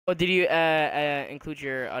Oh, did you include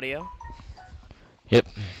your audio? Yep.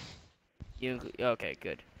 Okay,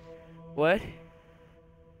 good. What?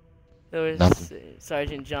 There Nothing. was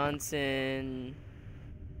Sergeant Johnson.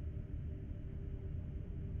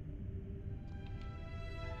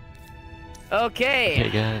 Okay, Okay,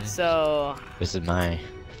 guys. so This is my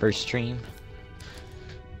first stream.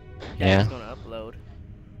 that Yeah. is gonna upload.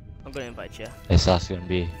 I'm gonna invite you. It's also gonna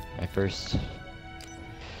be my first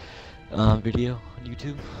video on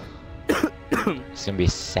YouTube. It's gonna be a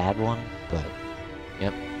sad one, but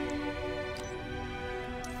yep.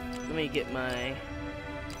 Let me get my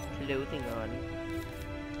clothing on.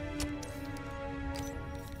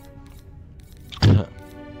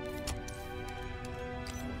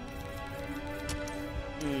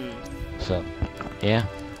 Hmm. So, yeah.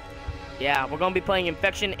 Yeah, we're gonna be playing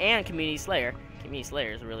Infection and Community Slayer. Community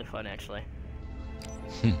Slayer is really fun, actually.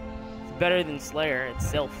 It's better than Slayer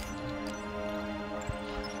itself.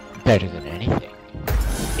 Better than anything.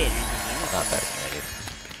 Better Not better than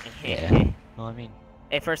anything. than Yeah. Well, I mean,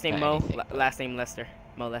 Hey, first name not Mo, anything, but last name Lester.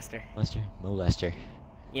 Mo Lester. Lester, Mo Lester.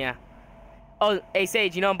 Yeah. Oh, hey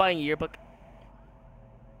Sage, you know I'm buying a yearbook.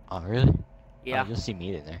 Oh, really? Yeah. Oh, you'll see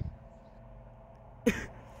me in there.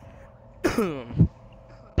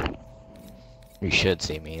 You should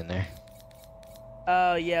see me in there.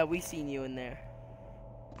 Oh yeah, we seen you in there.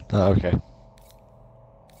 Oh, okay.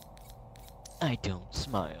 I don't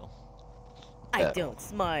smile. I don't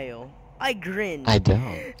smile. I grin. I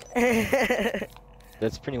don't.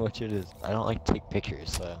 That's pretty much it is. I don't like to take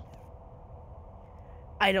pictures, so.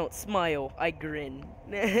 I don't smile. I grin.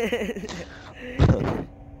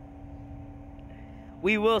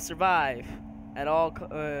 We will survive at all.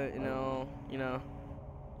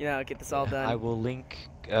 Get this all done. I will link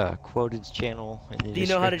Quoted's channel in the description. Do you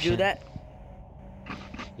know how to do that?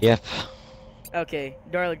 Yep. Okay,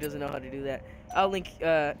 Darlic doesn't know how to do that. I'll link,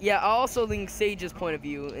 I'll also link Sage's point of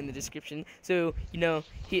view in the description. So,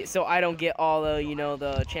 so I don't get all the,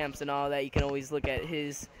 the champs and all that. You can always look at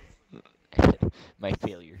his, My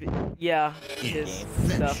failure. yeah, his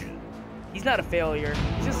stuff. He's not a failure.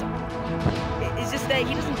 It's just that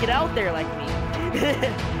he doesn't get out there like me.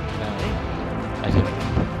 I didn't.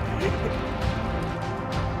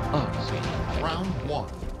 Oh, sweet. Round one.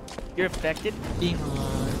 You're infected? Elon.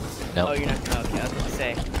 No. Oh, you're not. Okay, I was gonna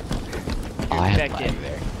say. I have infected. lag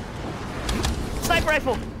there. Sniper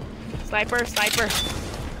rifle! Sniper, sniper.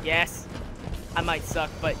 Yes. I might suck,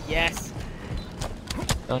 but yes.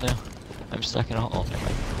 Oh no. I'm stuck in a hole. Never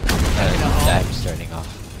mind. hole? I'm starting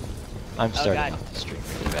off. I'm starting God. off the stream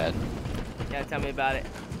really bad. Yeah, tell me about it.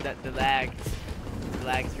 The lag. The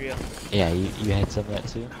lag is real. Yeah, you had some of that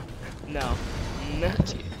too? No. No.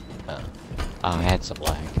 That's you. Oh. Oh, I had some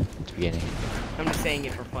lag at the beginning. I'm just saying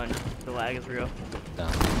it for fun. The lag is real. No.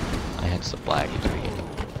 I had some lag at the beginning.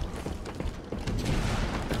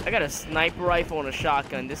 I got a sniper rifle and a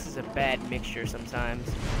shotgun. This is a bad mixture sometimes.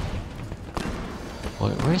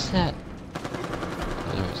 Where's that?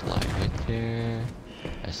 Oh, there was lag right there.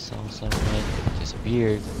 I saw someone. It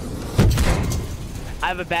disappeared. I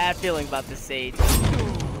have a bad feeling about this Sage.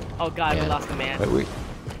 Oh god, Yeah. we lost a man. He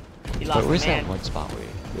lost But where's a man. that one spot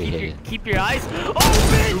we hit it? Keep your eyes. 2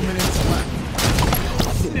 Open! minutes left.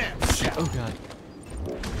 Snapshot. Oh god.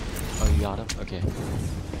 Oh, you got him? Okay.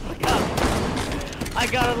 I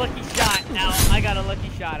got a lucky shot out. I got a lucky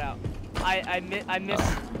shot out. I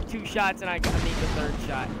missed 2 shots and I need the 3rd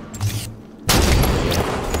shot.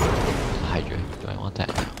 Hydra. Do I want that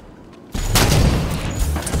now?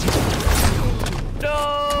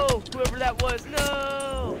 No! Whoever that was,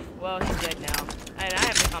 no! Well, he's dead now. And I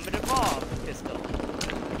have the combat ball pistol.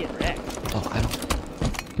 Get wrecked. Oh, I don't.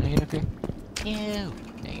 Can I get up here? No.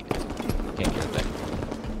 Dang it. Can't get up there.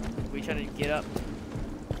 We trying to get up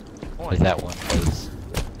Is that one place?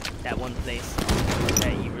 that one place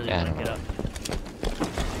that you really Yeah, I want to don't get up.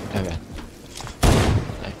 Okay.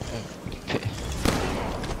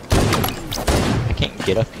 I can't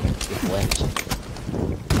get up here with legs.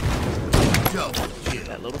 Double kill.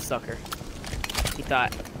 That little sucker. He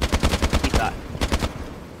thought.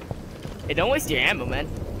 Hey, don't waste your ammo, man.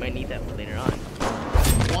 You might need that for later on.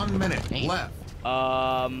 1 minute Dang. left.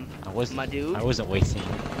 My dude. I wasn't wasting.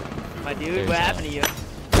 My dude, There's what a- happened to you?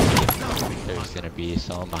 There's gonna be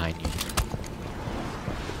someone behind you.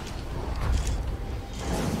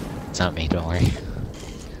 It's not me, don't worry.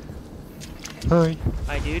 Hurry.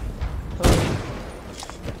 My dude.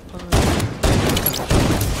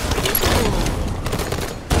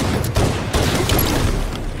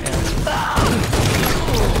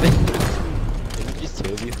 Is it just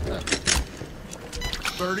 2 of you?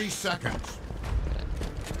 30 seconds.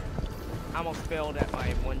 I almost failed at my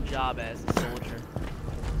one job as a soldier.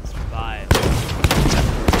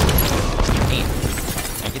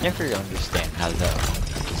 never understand how the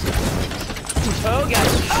Oh god.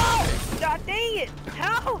 Oh! God dang it!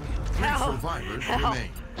 How? Three How? survivors How?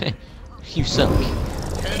 remain. you suck.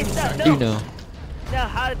 10 It's not- seconds. You know. No,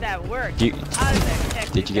 how did that work? Do you, How did that heck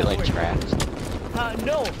did you get like work? trapped?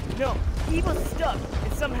 No. He was stuck,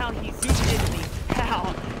 and somehow he zoomed into me.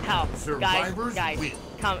 How? Survivors Guys, win.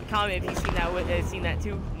 comment if you've seen that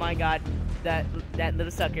too. My God, that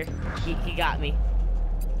little sucker, he got me.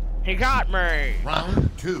 He got me. Round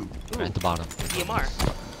 2. Right at the bottom. DMR.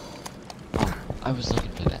 Oh, I was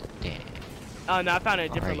looking for that. Dang. Oh no, I found a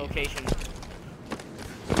different Alright. location.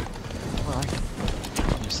 Where are you?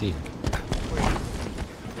 Let me see. Where are you?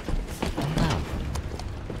 Oh, no.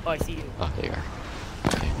 Oh, I see you. Oh, there you are.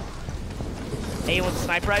 Okay. Hey, you want the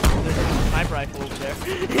sniper rifle? There's a sniper rifle over there.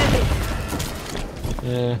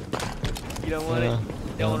 Yeah. You don't want it. No.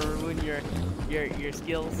 Don't want to ruin your No. your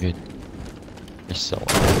skills. Good. You're so.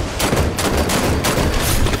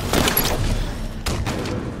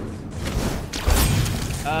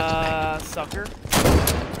 Sucker.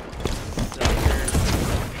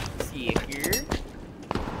 See it here.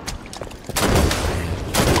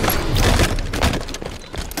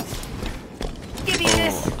 Give me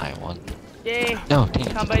this. Oh, I won. Yay. No, dang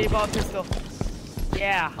it. Combat evolved pistol.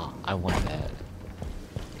 Yeah. Oh, I won that.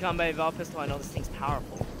 Combat evolved pistol. I know this thing's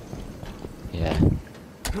powerful. Yeah.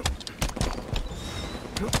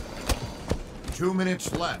 2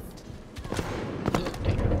 minutes left.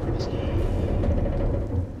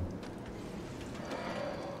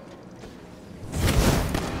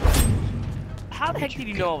 How the heck did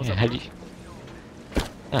you know I was Yeah, up? how do you?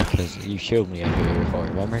 No, because you showed me over here before,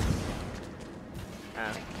 remember?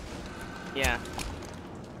 Yeah.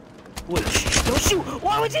 Wait, shh, don't shoot!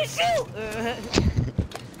 Why would you shoot?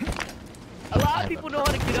 A lot of people know how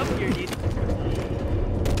to get up here, dude.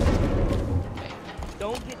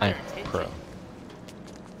 Don't get their I'm attention. pro.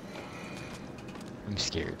 I'm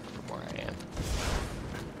scared from where I am.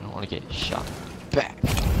 I don't want to get shot back.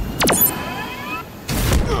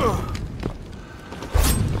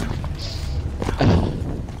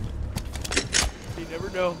 They never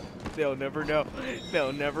know. They'll never know.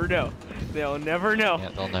 They'll never know. They'll never know. Yeah,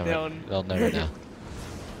 they'll never know.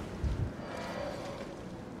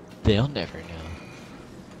 They'll never know.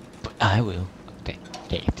 But I will. Okay,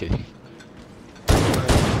 dude. 1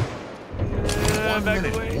 Back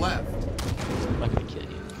minute away. left. I'm not gonna kill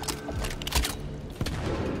you.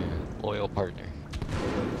 You're a loyal partner.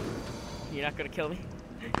 You're not gonna kill me?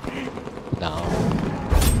 No.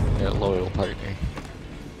 You're a loyal partner.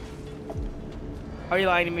 Are you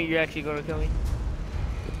lying to me? You're actually gonna kill me?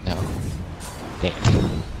 No. Dang.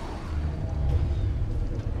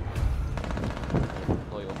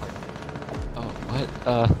 Loyal partner. Oh, what?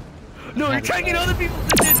 No, I you're had trying to get lag. other people to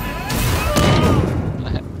do this.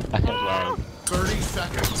 I had lag. 30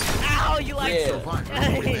 seconds. Ow, you like Yeah. Survivors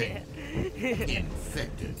remain.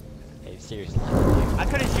 Infected. Hey, seriously. I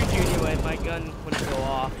couldn't shoot you anyway. My gun wouldn't go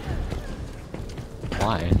off.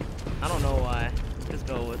 Why? I don't know why. Just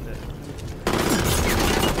go with it.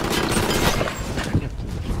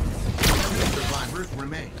 Survivors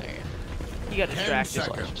remain. There. You got 10 distracted.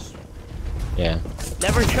 seconds. Yeah.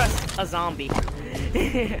 Never trust a zombie.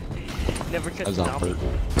 Never trust a zombie.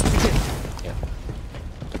 Yeah.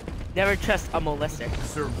 Never trust a molester.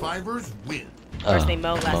 Survivors win. First name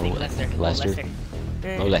Mo, last name Lester. Lester.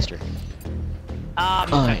 Eh. Oh, Lester. Ah,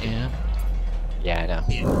 I am. Yeah, I know.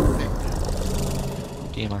 Infected.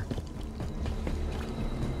 DMR.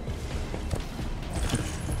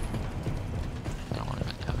 I don't want to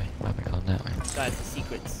go that way. Why am I going that way? guys, the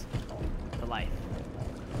secrets to life.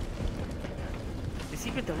 The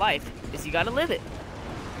secret to life is you gotta live it.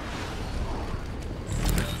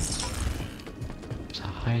 There's a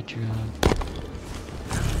Hydra.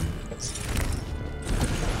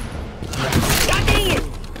 God dang it!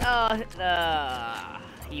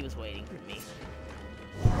 He was waiting for me.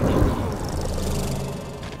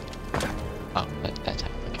 Oh, that's how.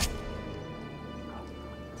 Okay.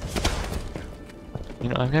 You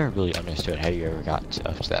know, I've never really understood how you ever got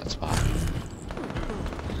up to that spot.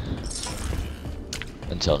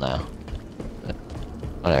 Until now. But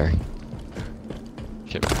whatever.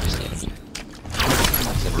 Should be understanding.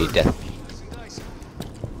 It's gonna be a death.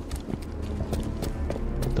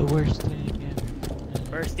 The worst thing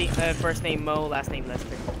ever. First name Mo, last name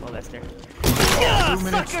Lester. Mo Lester. 2 Yeah,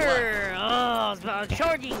 minutes sucker! Oh, I was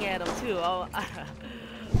charging at him too. Oh,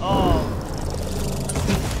 oh.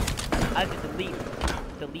 I did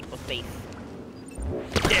the leap of faith.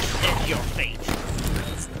 This is your fate.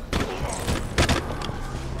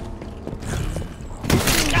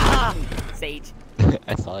 Ah! Sage,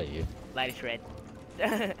 I saw you. light a shred.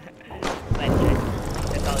 Light a shred.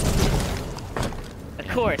 That's all it is. Of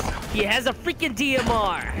course, he has a freaking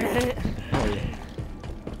DMR. Oh yeah.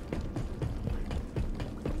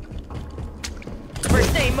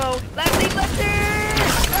 First name Mo, last name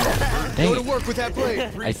Lester. Dang Go to it. work with that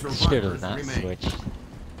blade. Three I should have survivors not remain. switched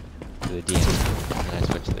to the DM, and then I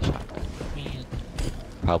switched to the shotgun. Man.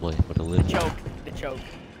 Probably would have lived. Choke, the choke,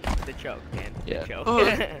 the choke, man. Yeah. The choke.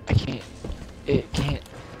 I can't. It can't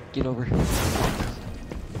get over.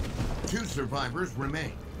 2 survivors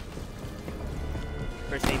remain.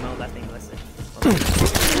 First name Mo, last name Lester.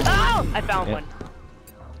 Oh! I found Yeah. one.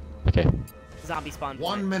 Okay. Zombie spawn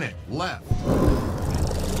 1 point. minute left.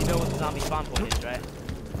 You know what the zombie spawn point is, right?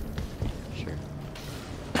 Sure.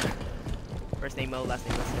 First name Mo, last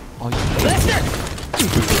name Lester. Oh, you Lester!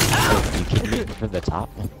 oh, you kicked me from the top?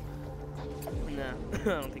 No,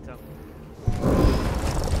 I don't think so.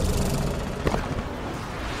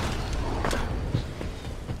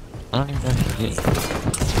 I don't even know if you did.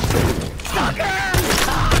 Stalker!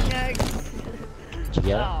 Ah, yikes. Did you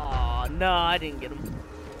get it? Oh, no, I didn't get him.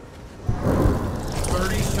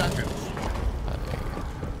 30 seconds. Oh,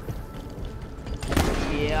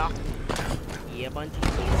 there you Yeah. Yeah, Bungie.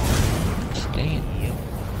 go. Just dang. Yeah.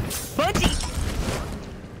 Bungie!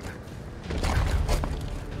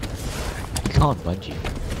 You call him Bungie.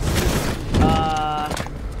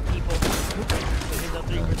 People. Is the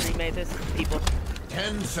 3 made this? People.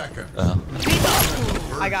 10 seconds.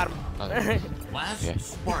 People! I got him. Oh, Last Okay.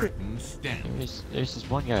 Spartan standing. there's this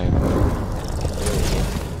one guy.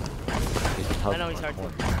 I know he's hard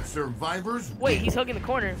to. Survivors Wait, win. he's hugging the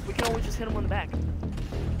corner. We can always just hit him on the back.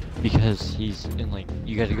 Because he's in like,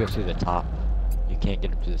 you gotta go through the top. You can't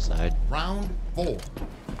get him to the side. Round 4.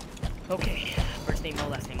 Okay. First name Mo,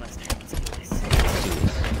 last name Lester. Let's do this. Let's do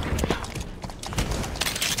this.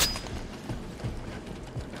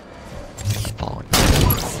 Following.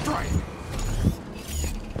 Strike.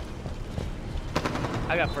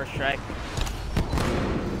 I got first strike.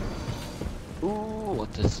 Ooh,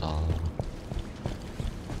 what's this song?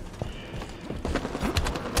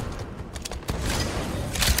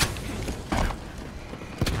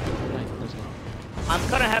 I'm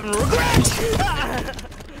gonna have regret!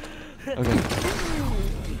 Okay.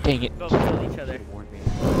 Dang it. Go kill each other. Warned me.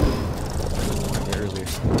 Warned me earlier.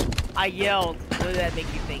 I yelled. What did that make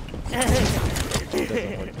you think?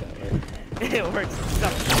 Doesn't work that way. It works.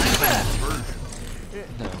 Version.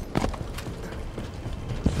 No.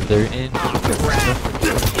 They're in.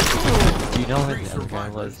 Do you know who 3 the other guy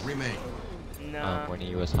survivors was? remain. No. When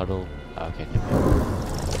he was huddled. Oh, okay. Never mind.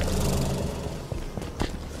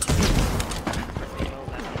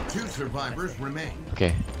 2 survivors remain.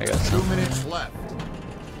 Okay, I got 2 some. minutes left.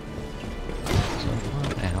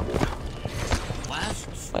 Ow. Last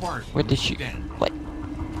What? Spartan Where did she? standing. What?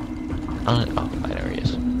 Oh, I know where he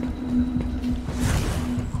is.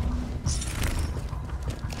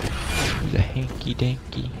 The hanky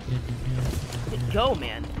danky. Go,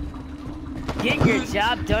 man. Get your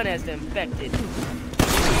job done as the infected.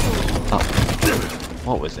 Oh.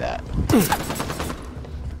 What was that?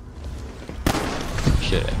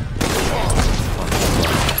 Shit.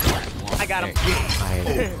 I got him.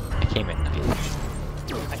 I came in.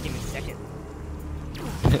 I came in second.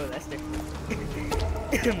 Molester.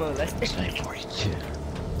 Molester. 942.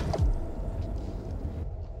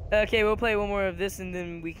 Okay, we'll play one more of this and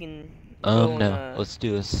then we can go on, No. Let's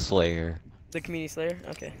do a Slayer. the Community Slayer?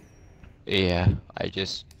 Okay. Yeah, I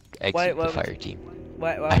just exited why the would fire you- team.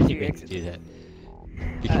 Why I would didn't you mean to exit? do that.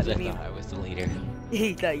 Because I I mean- thought I was the leader.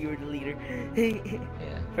 He thought you were the leader.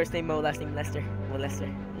 Yeah. First name Mo, last name Lester. Molester.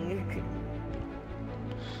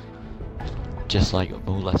 Just like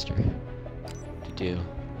Bo Lester. To do.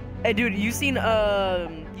 Hey, dude, you seen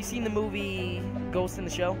the movie Ghost in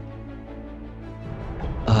the Shell?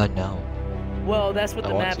 No. Well, that's what I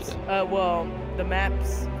the want to maps. then. Well, the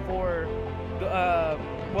maps for,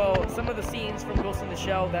 well, some of the scenes from Ghost in the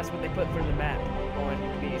Shell. That's what they put for the map on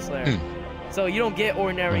Community Slayer. So you don't get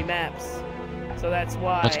ordinary maps. So that's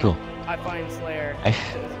why That's cool. I find Slayer, I've-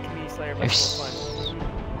 Community Slayer, I've, much s- more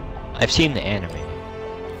I've seen the anime. fun.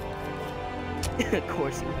 Of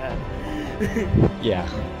course you have. Yeah.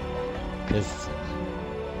 Because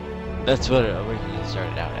that's what it originally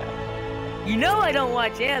started out at. You know I don't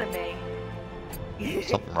watch anime.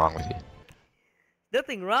 Something wrong with you.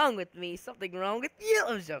 Nothing wrong with me. Something wrong with you.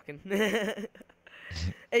 I'm joking.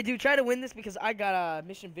 Hey, dude, try to win this because I got a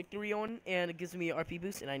mission victory on, and it gives me an RP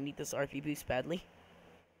boost, and I need this RP boost badly.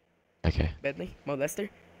 Okay. Badly. Mo Lester.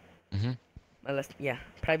 Mhm. Yeah,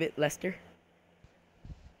 Private Lester.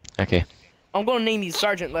 Okay. I'm gonna name you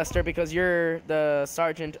Sergeant Lester because you're the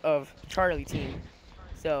sergeant of Charlie team.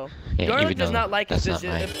 So, Yeah, Darlic even does though not like his that's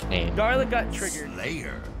not position. my name. Darlic got triggered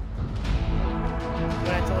Slayer.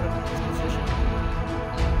 when I told him his position.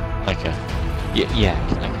 Like a, yeah,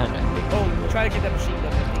 'cause I kind of think Oh, try to get that machine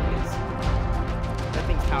gun. That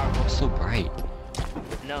thing's powerful. it's so bright.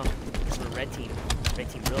 No, it's for red team. Red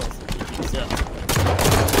team rules. Red team sucks.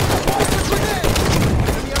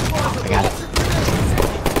 I got it.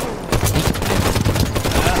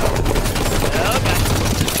 Oh god.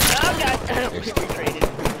 Oh god. We traded.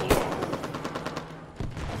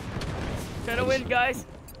 Trying to win, guys.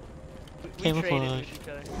 We traded Camouflage. with each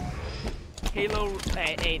other. Halo.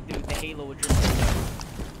 Hey, dude, the Halo would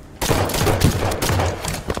just.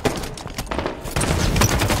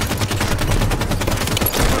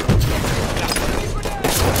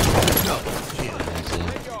 Double kill. That's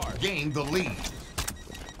it. Gain the lead.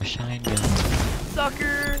 A shine gun.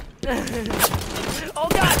 Sucker! Oh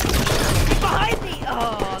god! He's behind me!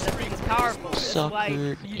 Oh, that thing is powerful. That's why Sucker.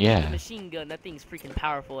 you need Yeah. the machine gun. That thing's freaking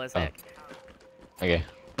powerful as Oh. heck. Okay.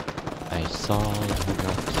 I saw you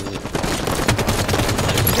got to it.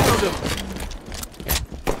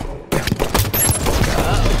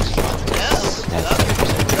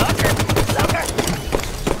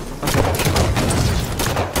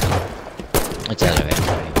 It's out of it.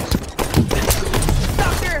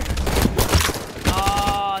 Sucker!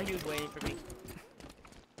 Oh, he was waiting for me.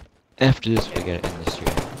 After this, we gotta end the stream.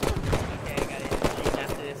 Okay, I got it.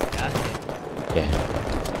 After this, got it. Yeah.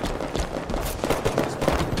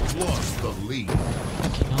 Lost the lead. I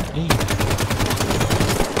cannot leave.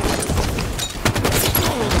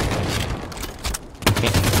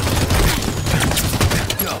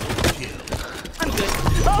 Double kill. I'm good.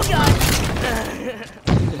 Oh god!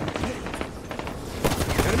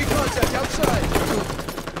 Enemy contact outside.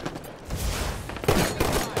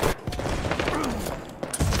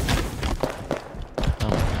 Oh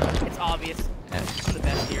my god. It's obvious. That's I'm the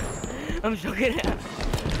best here. I'm joking.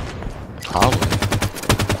 probably.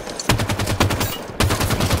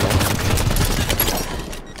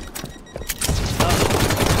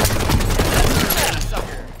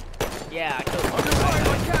 Sucker. Yeah, I killed him. Under fire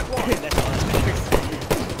on catwalk. That's all that matters.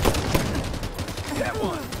 Get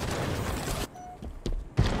one.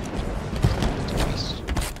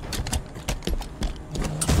 Nice.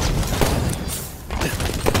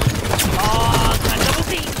 Oh, got double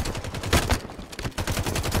team.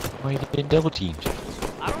 Why are you getting double teamed?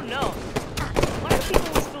 I don't know. Why do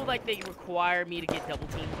people feel like they require me to get double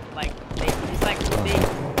teamed? Like,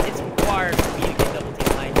 it's required for me to get double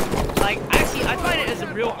teamed. Like, actually, I find it as a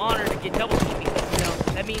real honor to get double teamed because, you know,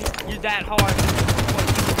 that means you're that hard.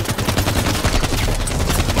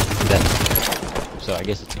 That's, so I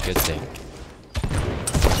guess it's a good thing.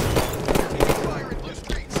 Fire in the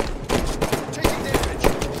streets. Taking damage.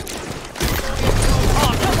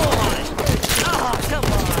 Oh, come on! Oh, come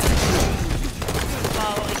on!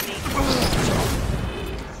 Following me.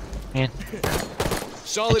 Man,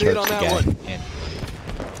 Solid I hit on torched the that guy, one. and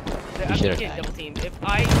I'm should've getting died. double teamed. If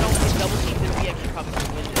I don't get double teamed, then we actually probably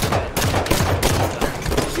can win this guy.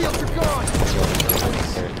 Shields are gone.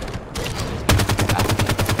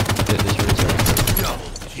 this room's right. Double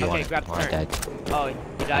You kill. want Okay, it? grab the Oh, I turn. died. Oh, you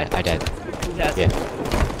died? I died. Who has Yeah. it?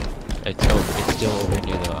 It's still over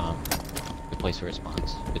near the place where it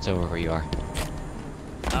spawns. It's over where you are.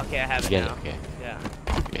 Okay, I have You it get it? now. Okay. Yeah.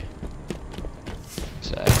 Okay.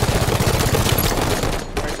 So,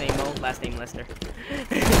 First name Mo, last name Lester.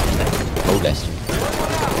 oh, Lester.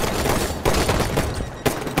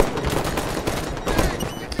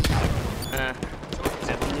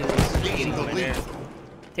 That blue is getting over there.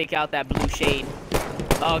 Take out that blue shade.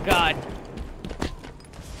 Oh god.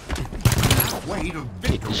 Way to Hit the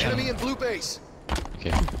victory. shot. Enemy in blue base.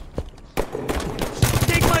 Okay.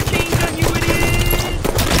 Take my chain gun, you idiot!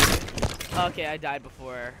 Okay, I died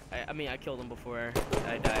before. I mean, I killed him before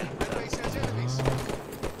I died. Red base has enemies.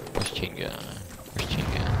 Where's chain gun? Where's chain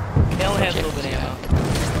gun? They only have a little bit of ammo.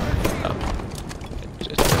 Oh.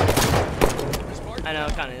 I know,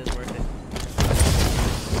 it kind of is worth it.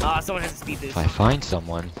 Ah, someone has to speed this. If I find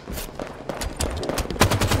someone.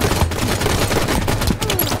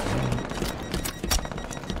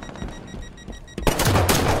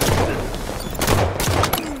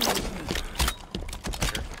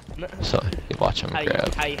 So, you watch him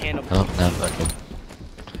grab. How you handle Oh, no, okay.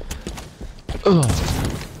 Ugh.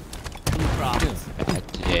 blue problems. Bad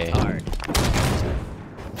today. Hard.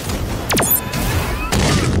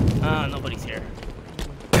 Nobody's here.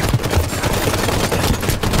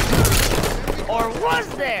 Or was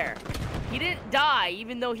there? He didn't die,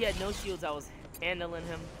 even though he had no shields. I was handling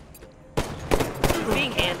him. He was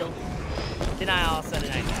being handled. Then all of a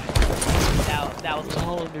sudden I died. That was It's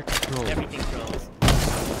all under control. everything froze.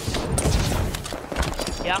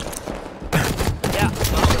 Yeah. Yeah.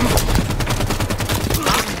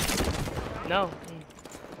 No.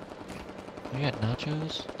 You got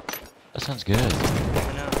nachos? That sounds good.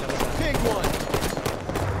 No. Big one.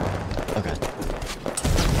 Okay.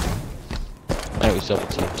 Alright, we still have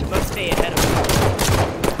a team. Must stay ahead of me.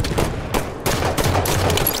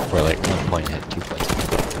 We're like 1 point ahead, 2 points.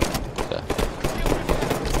 So,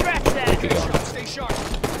 Scratch that. keep going. Stay sharp.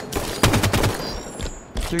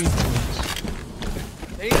 3 points.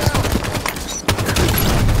 Stay down.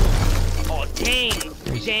 Oh, dang.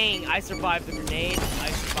 Dang. I survived the grenade. I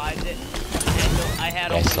survived it. I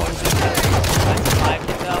had Yeah, I only saw one that. I survived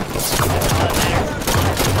it though. That's all that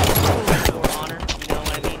matters. Or honor. You know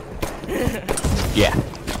what I mean? Yeah.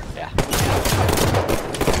 Yeah.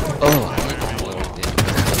 Oh, I like the little bit.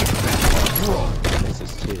 This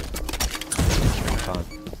is too. Fun.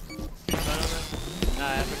 I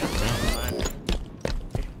forgot to mine.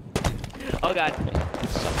 Oh god.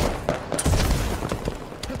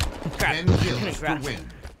 Crap. 10 kills to Crap. win.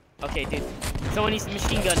 Okay, dude. Someone needs the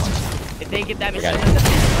machine gun. If they get that I machine got gun, that's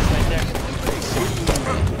right there.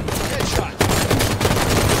 Headshot.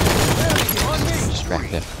 On me.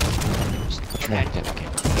 Distractive. Distractive. Okay.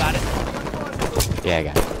 Got it? Yeah, I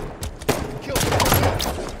got it. Kill.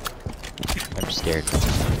 I'm scared.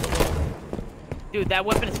 Dude, that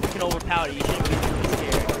weapon is freaking overpowered. You shouldn't be really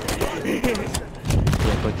scared.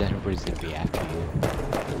 Yeah, but then everybody's gonna be after you.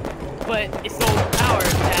 But it's so overpowered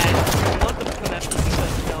that you want them to come after you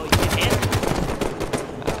because, you know, you can handle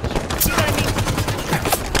it. You know what I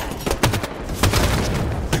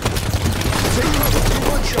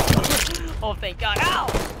One shot. mean? Oh, thank God. Ow!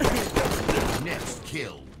 Next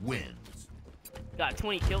kill wins. Got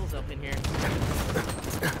 20 kills up in here.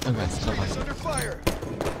 Okay, so He's under fire.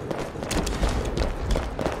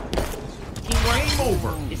 Teamwork Game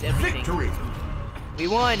over. is everything. Victory. We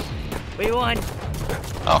won. We won.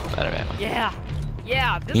 Oh, that ammo. Yeah.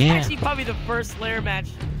 Yeah. This is Yeah. actually probably the first Slayer match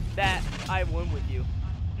that I won with you.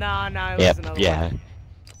 Nah, it was Yep, another yeah. one.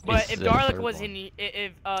 But It's if the Darlick third was one.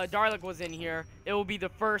 if Darlick was in here, it will be the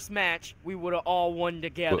first match we would have all won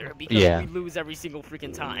together Well, because yeah. we lose every single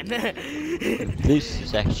freaking time. This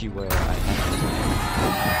is actually where I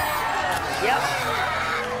Yep.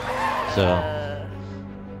 have to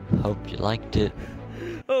So, hope you liked it.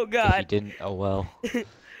 Oh If you God. didn't, oh well.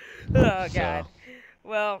 Oh God. So,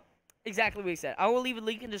 Well, exactly what he said. I will leave a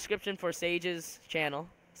link in the description for Sage's channel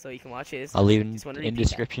so you can watch his. I'll leave Just wanna in repeat that.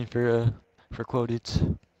 description for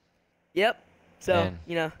quoted. Yep. So And-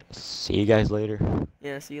 you know. See you guys later.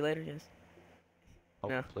 Yeah. See you later. Yes.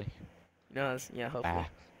 No. Hopefully. No. Yeah. Hopefully. Bye.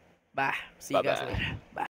 Bye. See you guys Bye-bye. later. Bye.